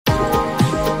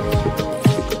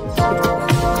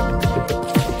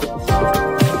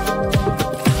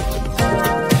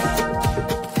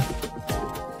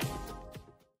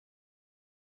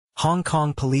Hong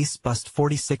Kong police bust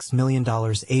 $46 million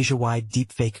Asia-wide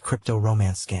deepfake crypto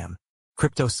romance scam.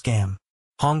 Crypto scam.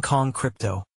 Hong Kong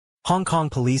crypto. Hong Kong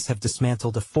police have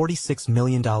dismantled a $46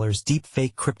 million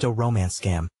deepfake crypto romance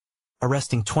scam,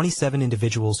 arresting 27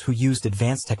 individuals who used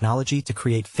advanced technology to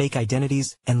create fake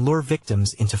identities and lure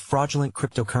victims into fraudulent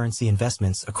cryptocurrency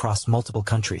investments across multiple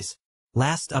countries.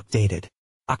 Last updated.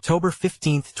 October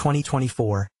 15,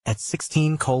 2024, at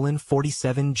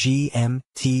 16:47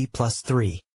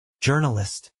 GMT+3.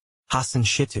 Journalist. Hassan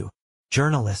Shittu.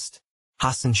 Journalist.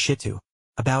 Hassan Shittu.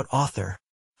 About author.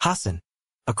 Hassan.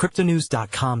 A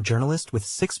cryptonews.com journalist with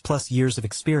 6+ years of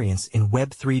experience in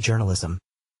Web3 journalism.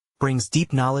 Brings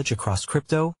deep knowledge across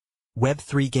crypto,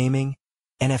 Web3 gaming,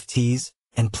 NFTs,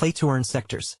 and play-to-earn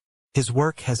sectors. His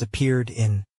work has appeared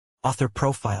in Author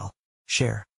Profile.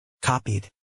 Share. Copied.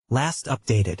 Last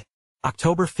updated.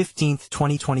 October 15,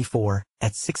 2024,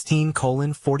 at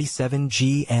 16:47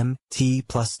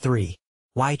 GMT+3.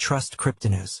 Why trust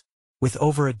Cryptonews? With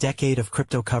over a decade of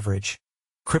crypto coverage,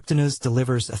 Cryptonews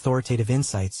delivers authoritative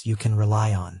insights you can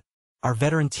rely on. Our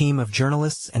veteran team of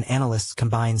journalists and analysts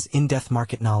combines in-depth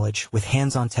market knowledge with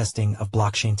hands-on testing of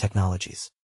blockchain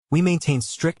technologies. We maintain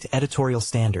strict editorial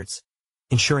standards,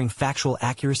 ensuring factual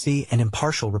accuracy and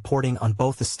impartial reporting on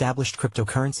both established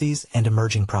cryptocurrencies and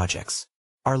emerging projects.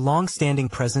 Our long-standing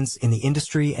presence in the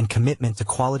industry and commitment to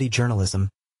quality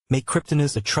journalism make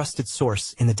Cryptonews a trusted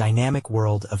source in the dynamic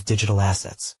world of digital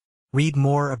assets. Read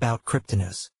more about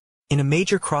Cryptonews. In a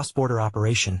major cross-border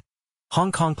operation,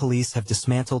 Hong Kong police have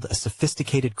dismantled a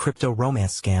sophisticated crypto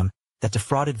romance scam that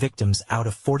defrauded victims out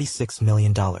of $46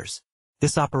 million.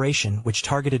 This operation, which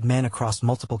targeted men across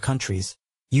multiple countries,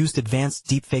 used advanced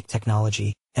deepfake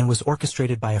technology and was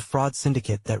orchestrated by a fraud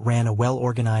syndicate that ran a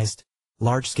well-organized,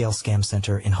 large-scale scam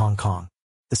center in Hong Kong.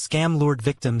 The scam lured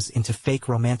victims into fake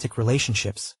romantic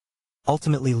relationships,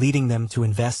 ultimately leading them to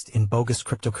invest in bogus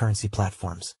cryptocurrency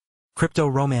platforms. Crypto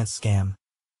romance scam.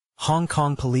 Hong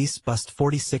Kong police bust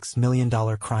 $46 million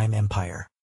crime empire.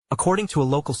 According to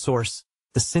a local source,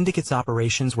 the syndicate's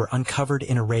operations were uncovered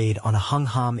in a raid on a Hung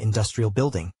Hom industrial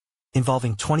building,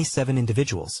 involving 27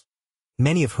 individuals,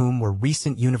 many of whom were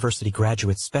recent university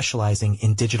graduates specializing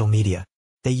in digital media.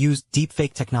 They used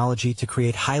deepfake technology to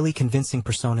create highly convincing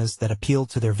personas that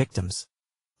appealed to their victims,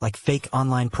 like fake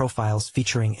online profiles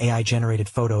featuring AI-generated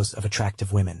photos of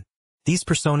attractive women. These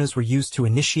personas were used to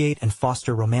initiate and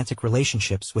foster romantic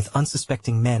relationships with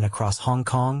unsuspecting men across Hong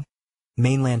Kong,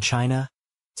 mainland China,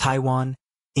 Taiwan,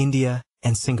 India,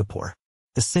 and Singapore.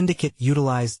 The syndicate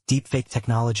utilized deepfake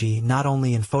technology not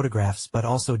only in photographs but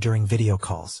also during video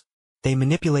calls. They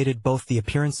manipulated both the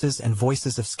appearances and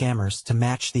voices of scammers to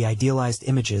match the idealized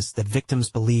images that victims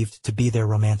believed to be their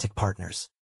romantic partners.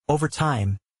 Over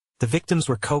time, the victims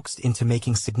were coaxed into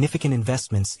making significant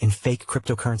investments in fake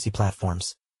cryptocurrency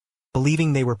platforms,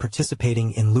 believing they were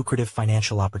participating in lucrative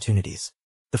financial opportunities.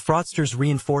 The fraudsters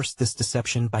reinforced this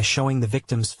deception by showing the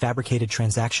victims fabricated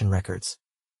transaction records,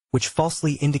 which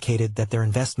falsely indicated that their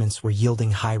investments were yielding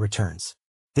high returns.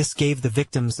 This gave the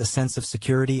victims a sense of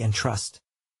security and trust,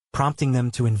 prompting them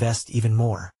to invest even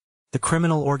more. The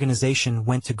criminal organization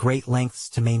went to great lengths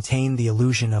to maintain the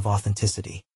illusion of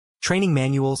authenticity. Training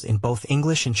manuals in both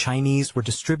English and Chinese were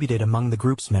distributed among the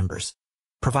group's members,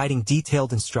 providing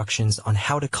detailed instructions on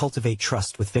how to cultivate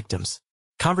trust with victims.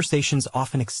 Conversations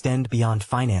often extend beyond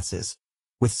finances,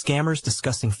 with scammers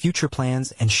discussing future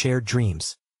plans and shared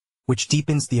dreams, which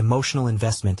deepens the emotional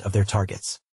investment of their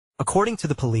targets. According to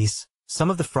the police, some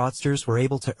of the fraudsters were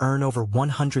able to earn over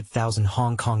 100,000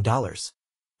 Hong Kong dollars,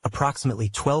 approximately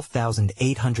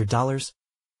 $12,800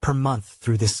 per month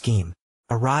through this scheme.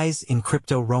 A rise in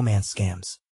crypto romance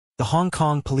scams. The Hong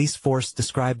Kong police force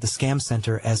described the scam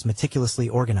center as meticulously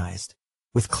organized,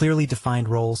 with clearly defined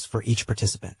roles for each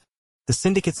participant. The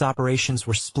syndicate's operations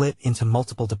were split into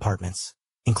multiple departments,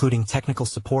 including technical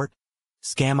support,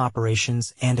 scam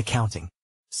operations, and accounting.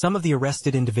 Some of the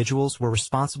arrested individuals were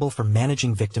responsible for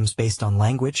managing victims based on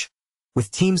language,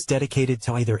 with teams dedicated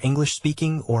to either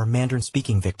English-speaking or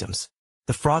Mandarin-speaking victims.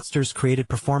 The fraudsters created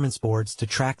performance boards to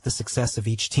track the success of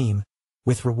each team,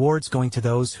 with rewards going to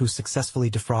those who successfully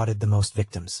defrauded the most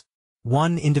victims.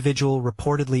 One individual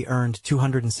reportedly earned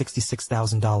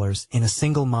 $266,000 in a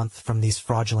single month from these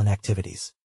fraudulent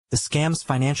activities. The scam's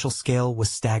financial scale was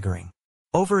staggering.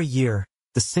 Over a year,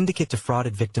 the syndicate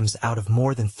defrauded victims out of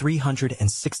more than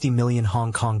 360 million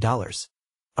Hong Kong dollars,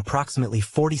 approximately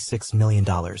 $46 million.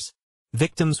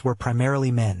 Victims were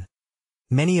primarily men,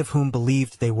 many of whom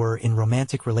believed they were in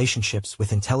romantic relationships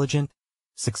with intelligent,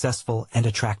 successful, and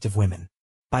attractive women.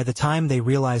 By the time they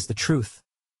realized the truth,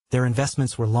 their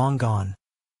investments were long gone,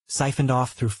 siphoned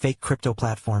off through fake crypto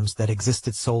platforms that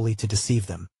existed solely to deceive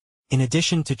them. In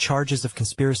addition to charges of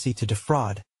conspiracy to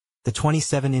defraud, the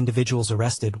 27 individuals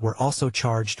arrested were also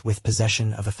charged with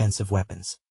possession of offensive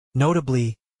weapons.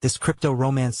 Notably, this crypto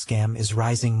romance scam is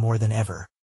rising more than ever.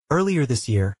 Earlier this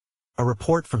year, a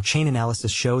report from Chain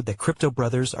Analysis showed that crypto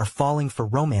brothers are falling for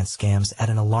romance scams at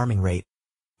an alarming rate,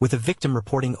 with a victim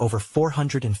reporting over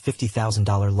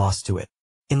 $450,000 loss to it.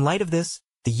 In light of this,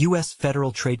 the U.S.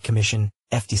 Federal Trade Commission,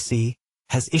 FTC,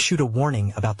 has issued a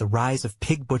warning about the rise of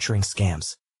pig butchering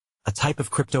scams, a type of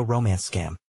crypto romance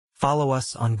scam. Follow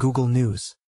us on Google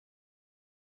News.